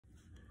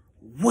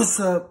What's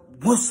up?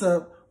 What's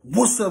up?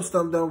 What's up,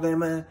 Stump Dog Gang,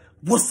 man?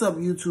 What's up,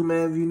 YouTube,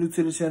 man? If you're new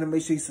to the channel,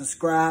 make sure you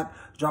subscribe,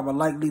 drop a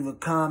like, leave a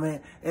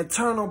comment, and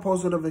turn on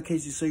post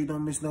notifications so you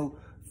don't miss no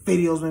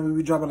videos, man.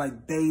 We be dropping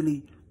like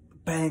daily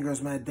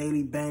bangers, man.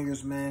 Daily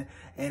bangers, man.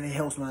 And it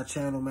helps my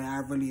channel, man. I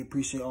really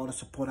appreciate all the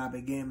support I've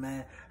been getting,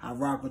 man. I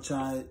rock with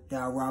y'all.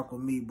 Y'all rock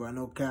with me, bro.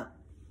 No cap.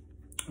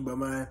 But,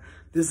 man,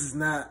 this is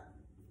not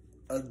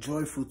a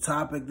joyful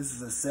topic. This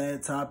is a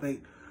sad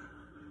topic.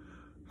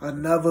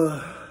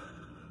 Another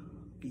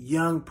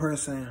young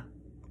person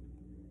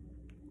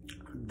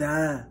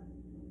dying.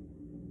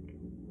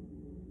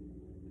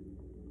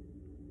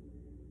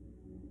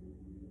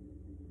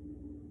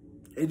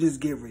 It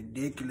just get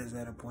ridiculous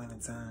at a point in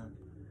time.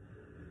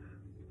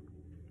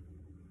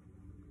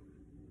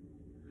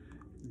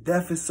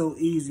 Death is so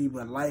easy,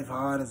 but life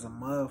hard as a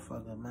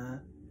motherfucker,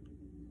 man.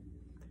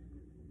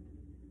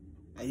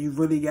 And you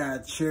really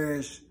gotta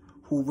cherish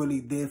who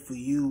really did for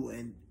you,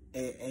 and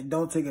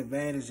don't take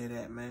advantage of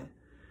that, man.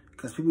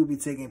 Because people be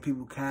taking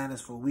people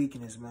kindness for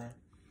weakness, man.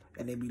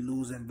 And they be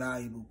losing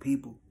valuable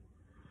people.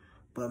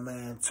 But,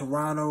 man,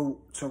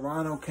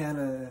 Toronto,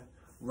 Canada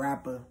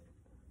rapper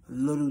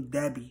Little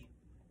Debby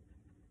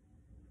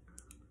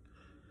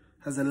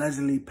has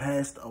allegedly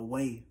passed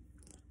away.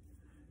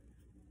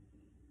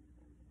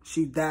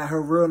 She died.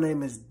 Her real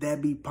name is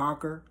Debby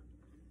Parker.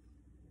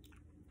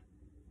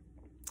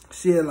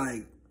 She had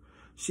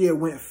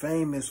went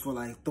famous for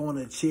like throwing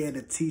a chair at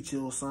a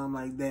teacher or something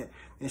like that.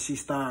 And she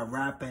started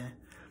rapping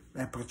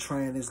and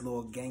portraying this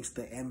little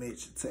gangster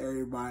image to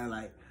everybody,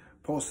 like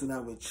posting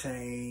up with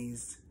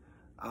chains,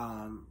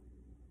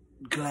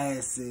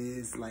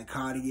 glasses, like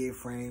Cartier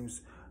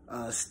frames,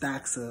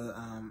 stacks of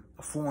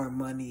foreign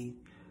money.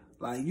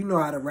 Like, you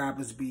know how the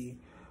rappers be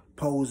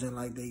posing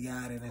like they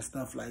got it and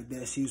stuff like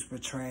that. She was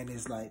portraying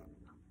this like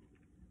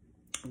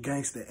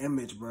gangster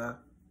image, bruh.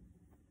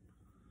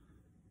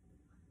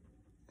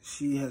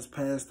 She has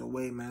passed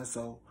away, man.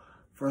 So,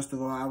 first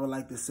of all, I would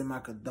like to send my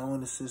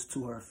condolences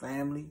to her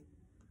family,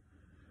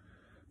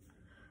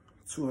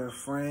 to her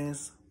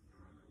friends,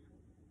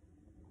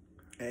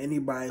 and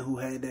anybody who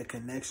had that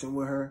connection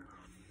with her.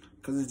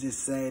 Because it's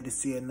just sad to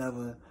see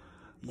another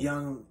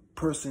young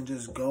person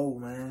just go,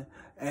 man.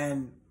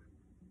 And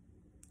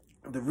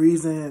the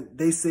reason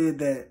they said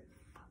that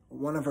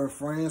one of her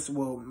friends,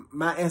 well,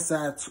 my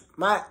inside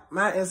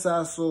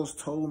source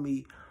told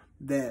me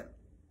that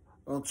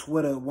on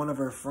Twitter, one of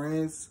her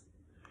friends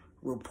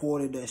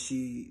reported that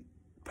she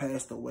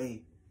passed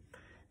away.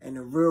 And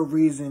the real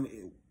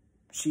reason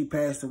she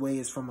passed away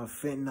is from a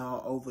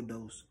fentanyl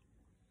overdose.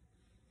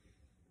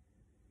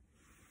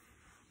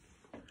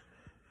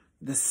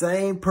 The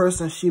same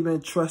person she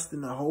been trusting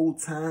the whole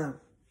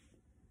time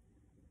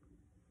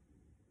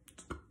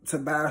to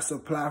buy her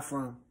supply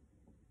from.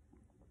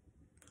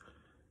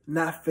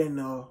 Not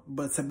fentanyl,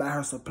 but to buy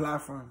her supply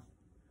from.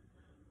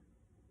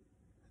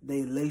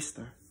 They laced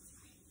her.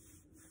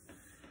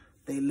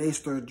 They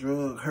laced her a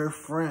drug. Her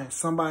friend,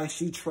 somebody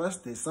she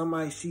trusted,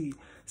 somebody she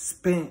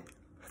spent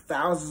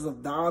thousands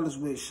of dollars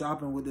with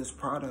shopping with this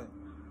product,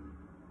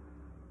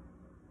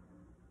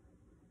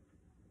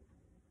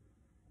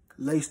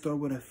 laced her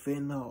with a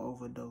fentanyl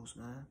overdose,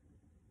 man.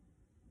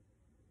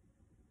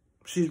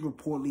 She's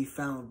reportedly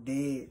found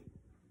dead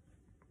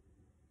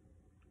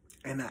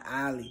in an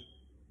alley.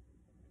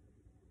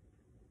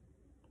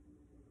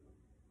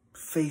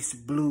 Face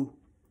blue.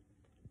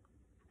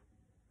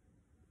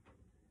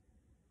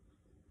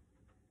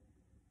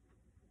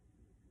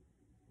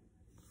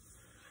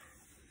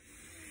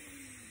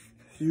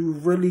 You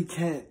really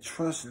can't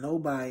trust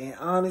nobody, and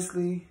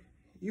honestly,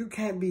 you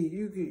can't be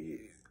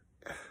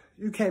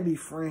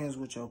friends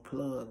with your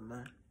plug,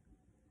 man.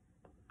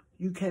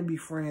 You can't be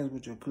friends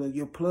with your plug.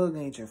 Your plug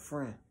ain't your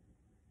friend.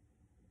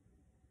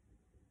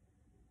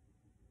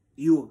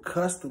 You a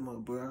customer,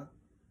 bro.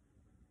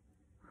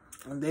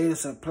 And they the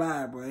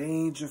supplier, bro. They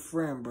ain't your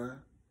friend, bro.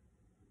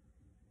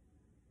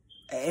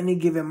 At any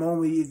given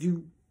moment, if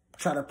you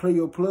try to play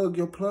your plug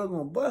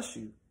gonna bust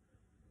you.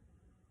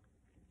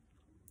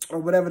 Or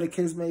whatever the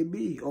case may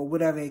be, or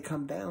whatever it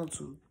come down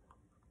to.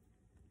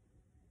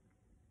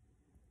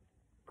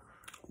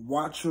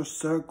 Watch your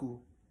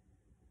circle.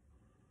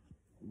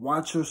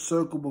 Watch your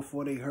circle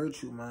before they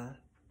hurt you, man.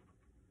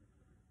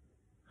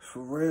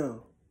 For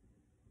real.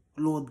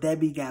 Little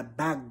Debby got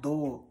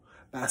backdoored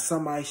by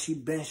somebody she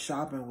been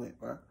shopping with,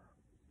 bro.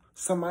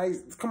 Somebody,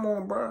 come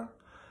on, bro.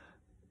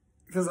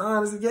 Because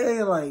honestly,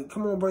 yeah, like,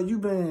 come on, bro. You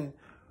been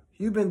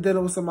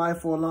dealing with somebody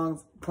for a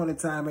long point of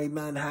time. Ain't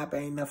nothing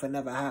happen. Ain't nothing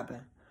never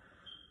happened.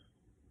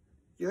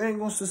 You ain't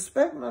gonna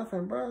suspect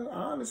nothing, bro.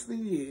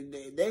 Honestly,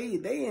 they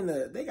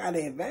got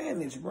the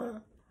advantage, bro.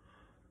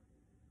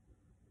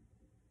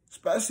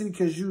 Especially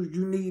because you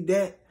need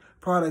that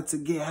product to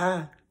get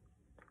high.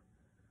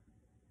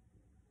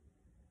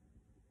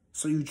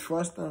 So you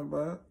trust them,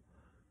 bro.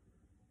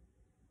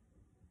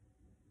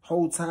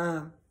 Whole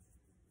time,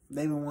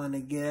 they been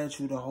wanting to get at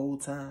you the whole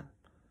time.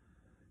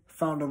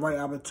 Found the right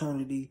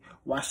opportunity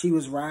while she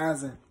was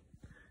rising.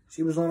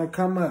 She was on a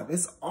come up.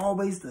 It's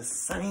always the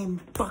same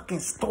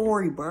fucking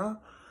story, bro.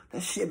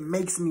 That shit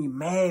makes me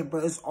mad,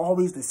 bro. It's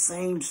always the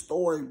same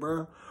story,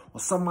 bro. Or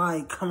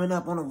somebody coming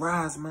up on the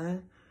rise,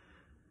 man.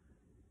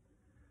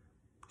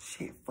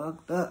 Shit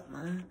fucked up,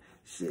 man.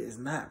 Shit is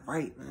not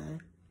right,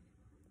 man.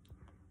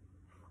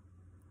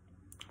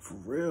 For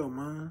real,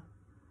 man.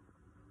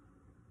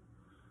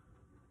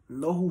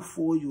 Know who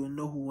for you and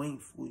know who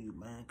ain't for you,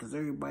 man. Because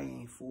everybody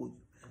ain't for you,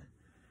 man.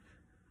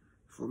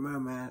 For real,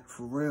 man.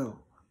 For real.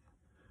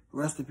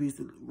 Rest in peace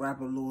to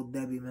rapper Lil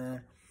Debby,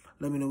 man.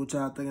 Let me know what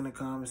y'all think in the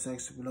comment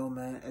section below,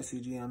 man.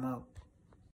 SCG, I'm out.